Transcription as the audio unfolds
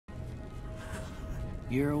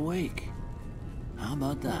You're awake. How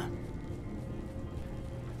about that?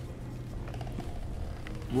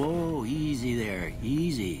 Whoa, easy there,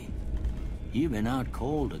 easy. You've been out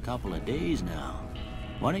cold a couple of days now.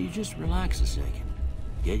 Why don't you just relax a second?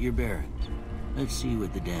 Get your bearings. Let's see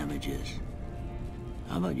what the damage is.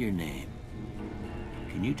 How about your name?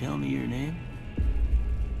 Can you tell me your name?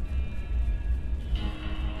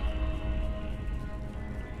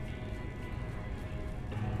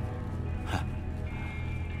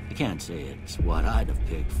 I can't say it's what I'd have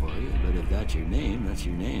picked for you, but if that's your name, that's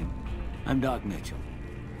your name. I'm Doc Mitchell.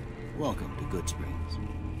 Welcome to Good Springs.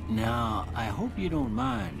 Now, I hope you don't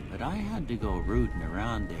mind, but I had to go rooting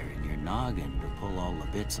around there in your noggin to pull all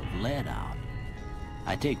the bits of lead out.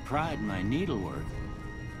 I take pride in my needlework,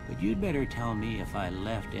 but you'd better tell me if I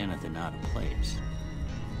left anything out of place.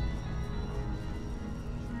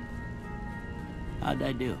 How'd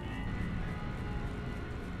I do?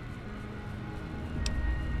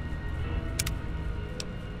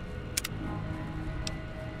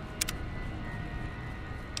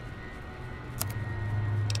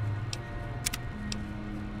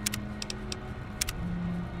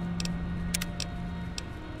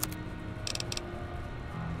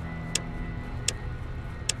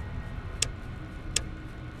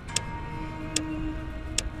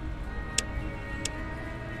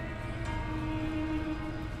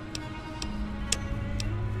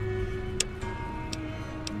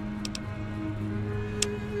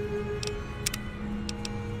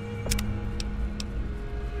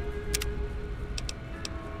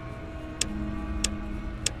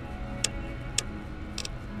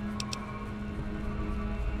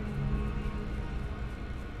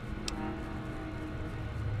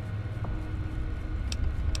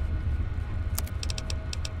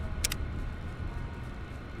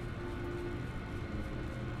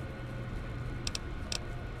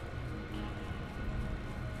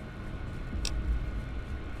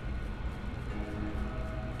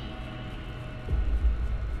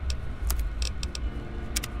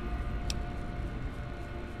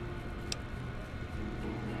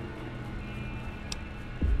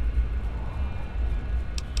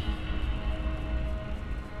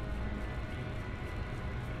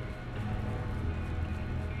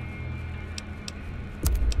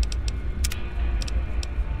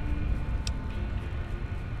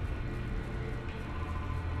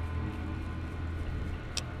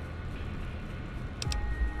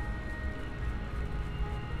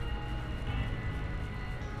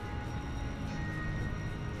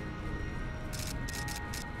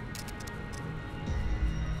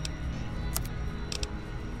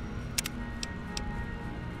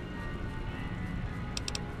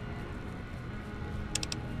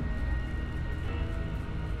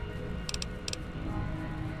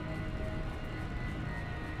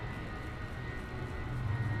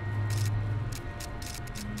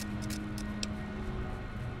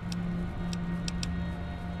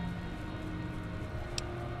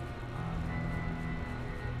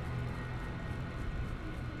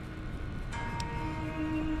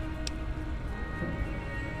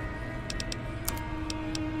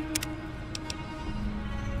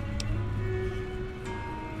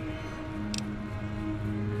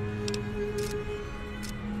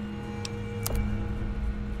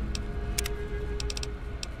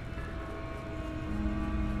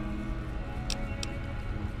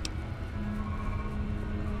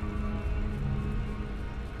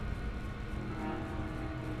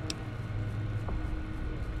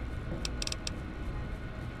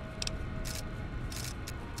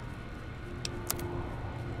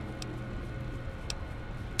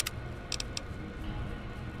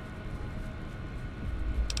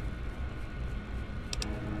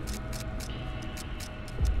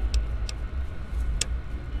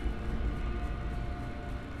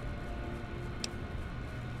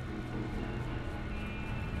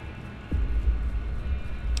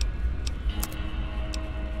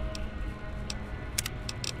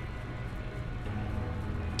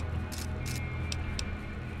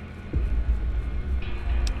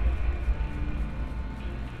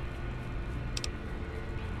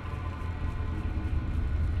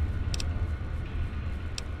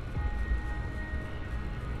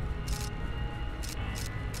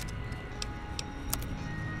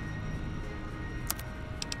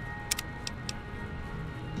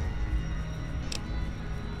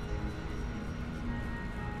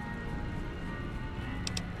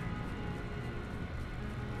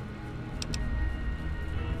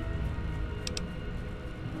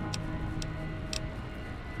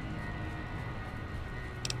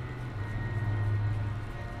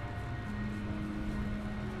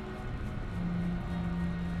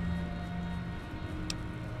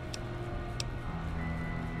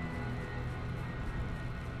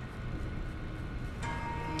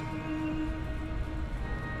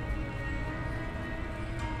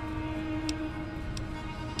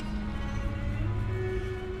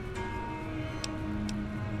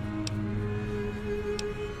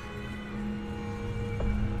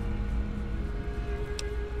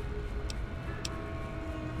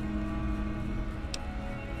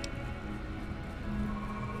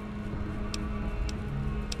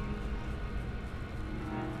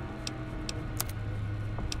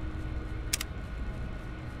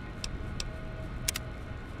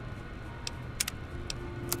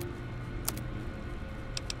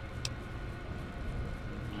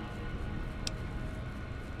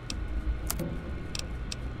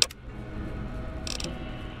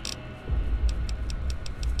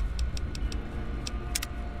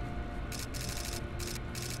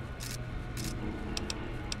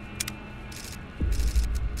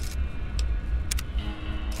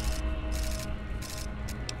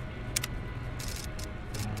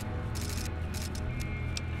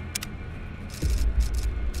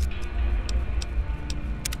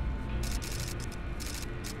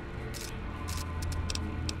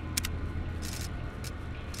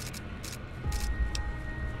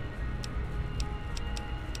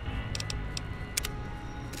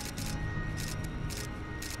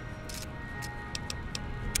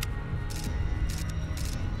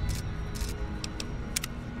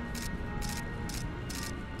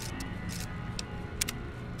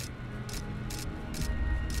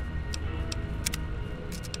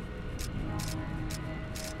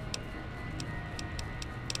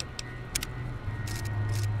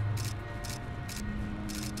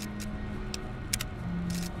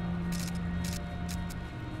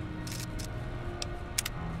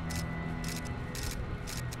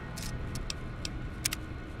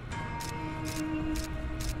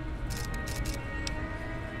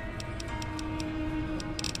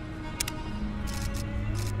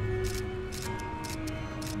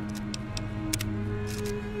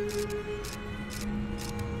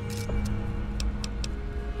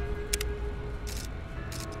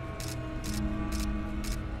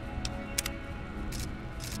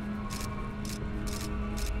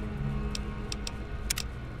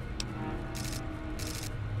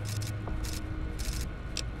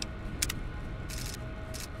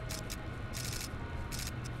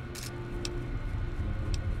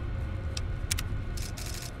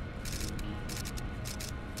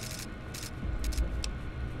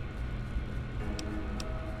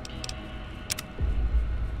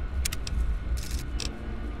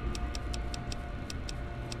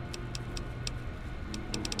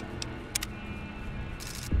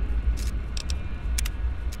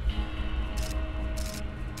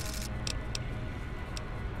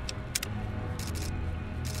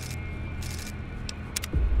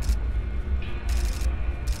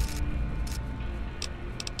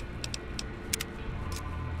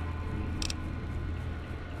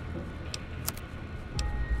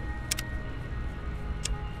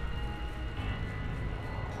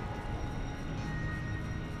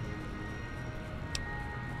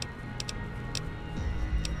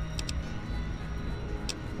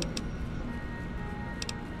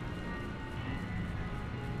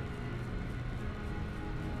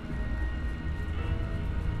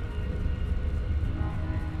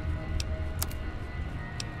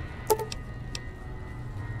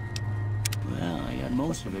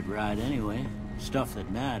 Most of it right anyway. Stuff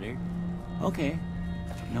that mattered. Okay.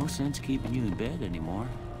 No sense keeping you in bed anymore.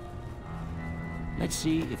 Let's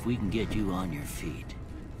see if we can get you on your feet.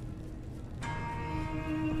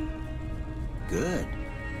 Good.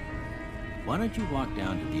 Why don't you walk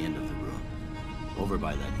down to the end of the room? Over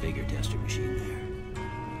by that vigor tester machine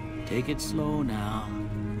there. Take it slow now.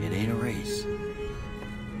 It ain't a race.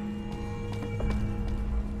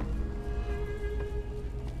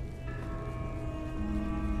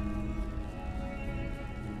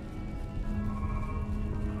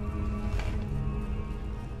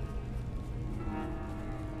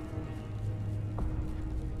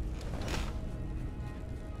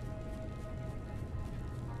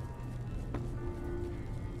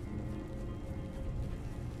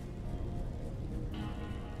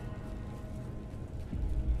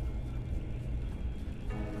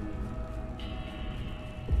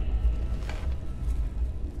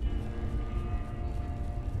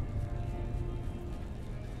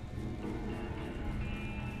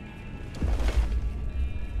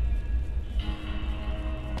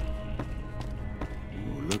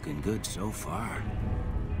 Looking good so far.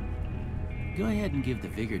 Go ahead and give the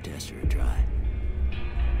vigor tester a try.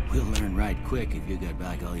 We'll learn right quick if you got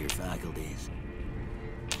back all your faculties.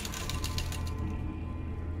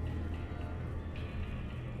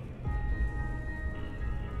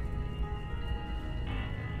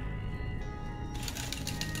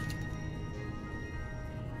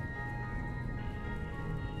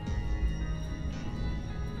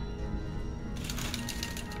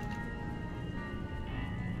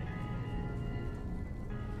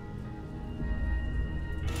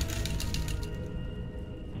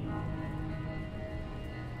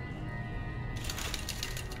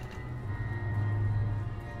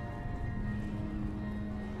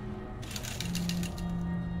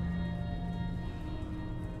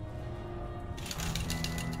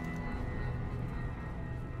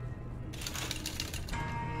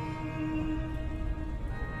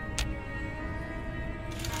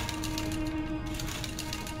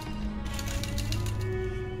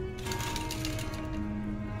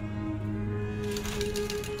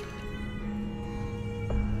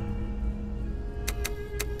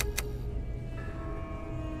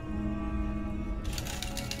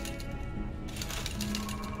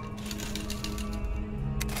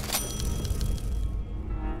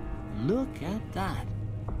 Look at that.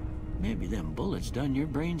 Maybe them bullets done your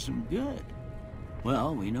brain some good.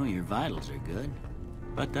 Well, we know your vitals are good,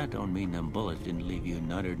 but that don't mean them bullets didn't leave you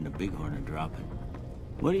nuttered and a bighorn dropping.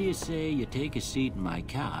 What do you say you take a seat in my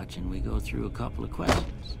couch and we go through a couple of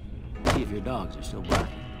questions? See if your dogs are still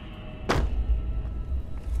barking.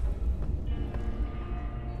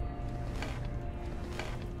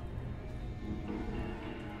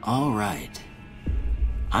 All right.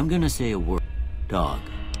 I'm gonna say a word. Dog.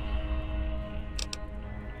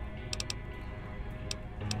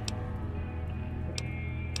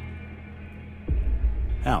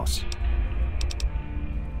 House.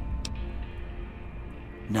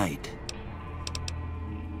 Night.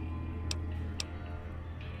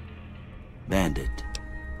 Bandit.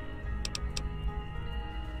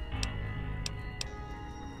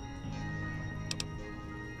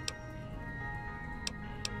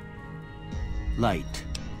 Light.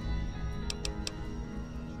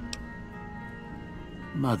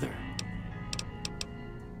 Mother.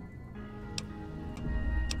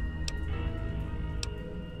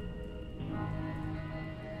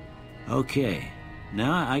 Okay,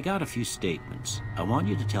 now I got a few statements. I want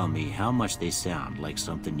you to tell me how much they sound like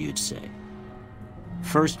something you'd say.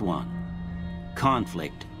 First one,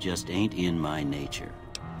 conflict just ain't in my nature.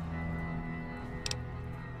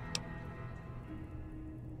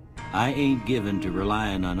 I ain't given to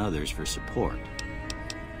relying on others for support.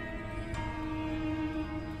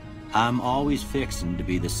 I'm always fixin' to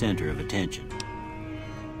be the center of attention.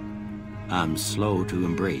 I'm slow to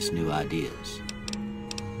embrace new ideas.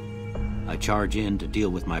 I charge in to deal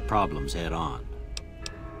with my problems head on.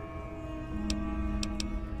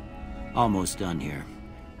 Almost done here.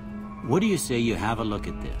 What do you say you have a look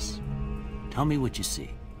at this? Tell me what you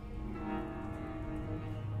see.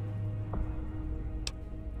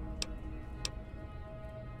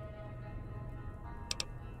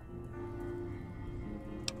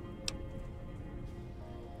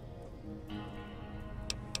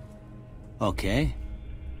 Okay.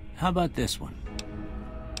 How about this one?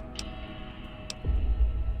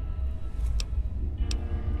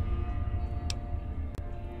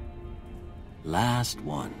 Last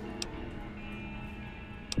one.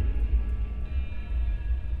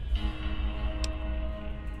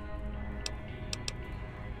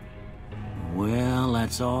 Well,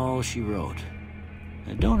 that's all she wrote.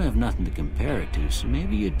 I don't have nothing to compare it to, so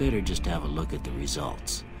maybe you'd better just have a look at the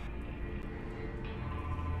results.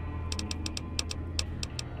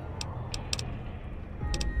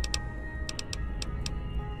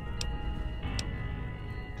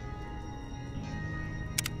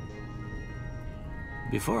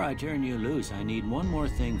 Before I turn you loose, I need one more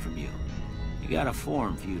thing from you. I got a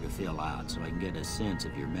form for you to fill out so I can get a sense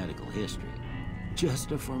of your medical history.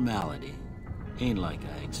 Just a formality. Ain't like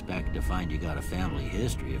I expect to find you got a family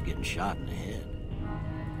history of getting shot in the head.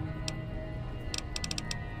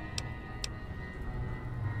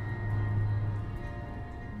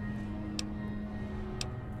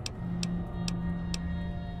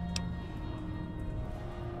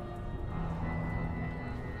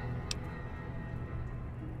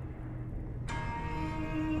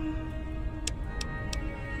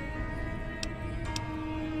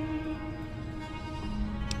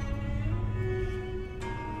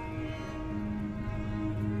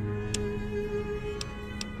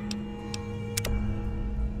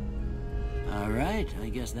 I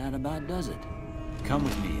guess that about does it. Come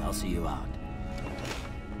with me, I'll see you out.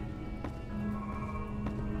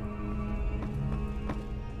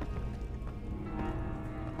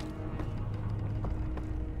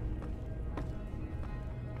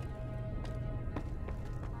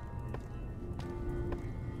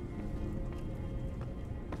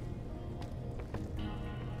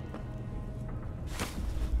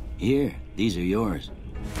 Here, these are yours.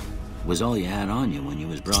 Was all you had on you when you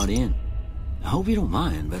was brought in. I hope you don't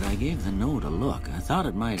mind, but I gave the note a look. I thought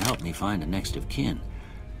it might help me find a next of kin.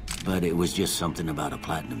 But it was just something about a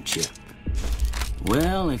platinum chip.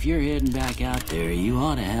 Well, if you're heading back out there, you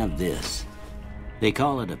ought to have this. They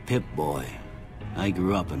call it a Pip-Boy. I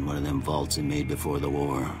grew up in one of them vaults they made before the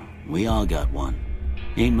war. We all got one.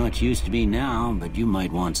 Ain't much use to me now, but you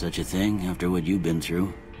might want such a thing after what you've been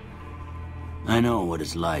through. I know what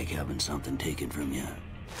it's like having something taken from you.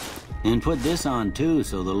 And put this on too,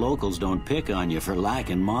 so the locals don't pick on you for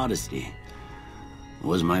lacking modesty. It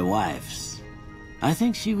was my wife's. I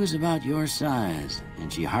think she was about your size,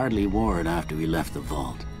 and she hardly wore it after we left the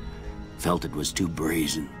vault. Felt it was too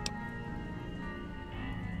brazen.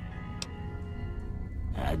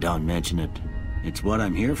 Don't mention it. It's what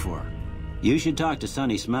I'm here for. You should talk to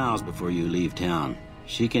Sunny Smiles before you leave town.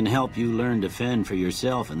 She can help you learn to fend for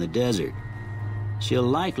yourself in the desert. She'll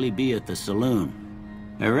likely be at the saloon.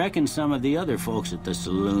 I reckon some of the other folks at the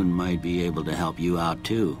saloon might be able to help you out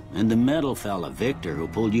too. And the metal fella, Victor, who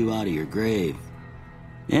pulled you out of your grave.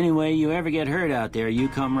 Anyway, you ever get hurt out there, you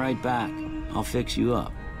come right back. I'll fix you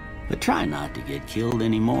up. But try not to get killed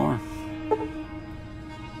anymore.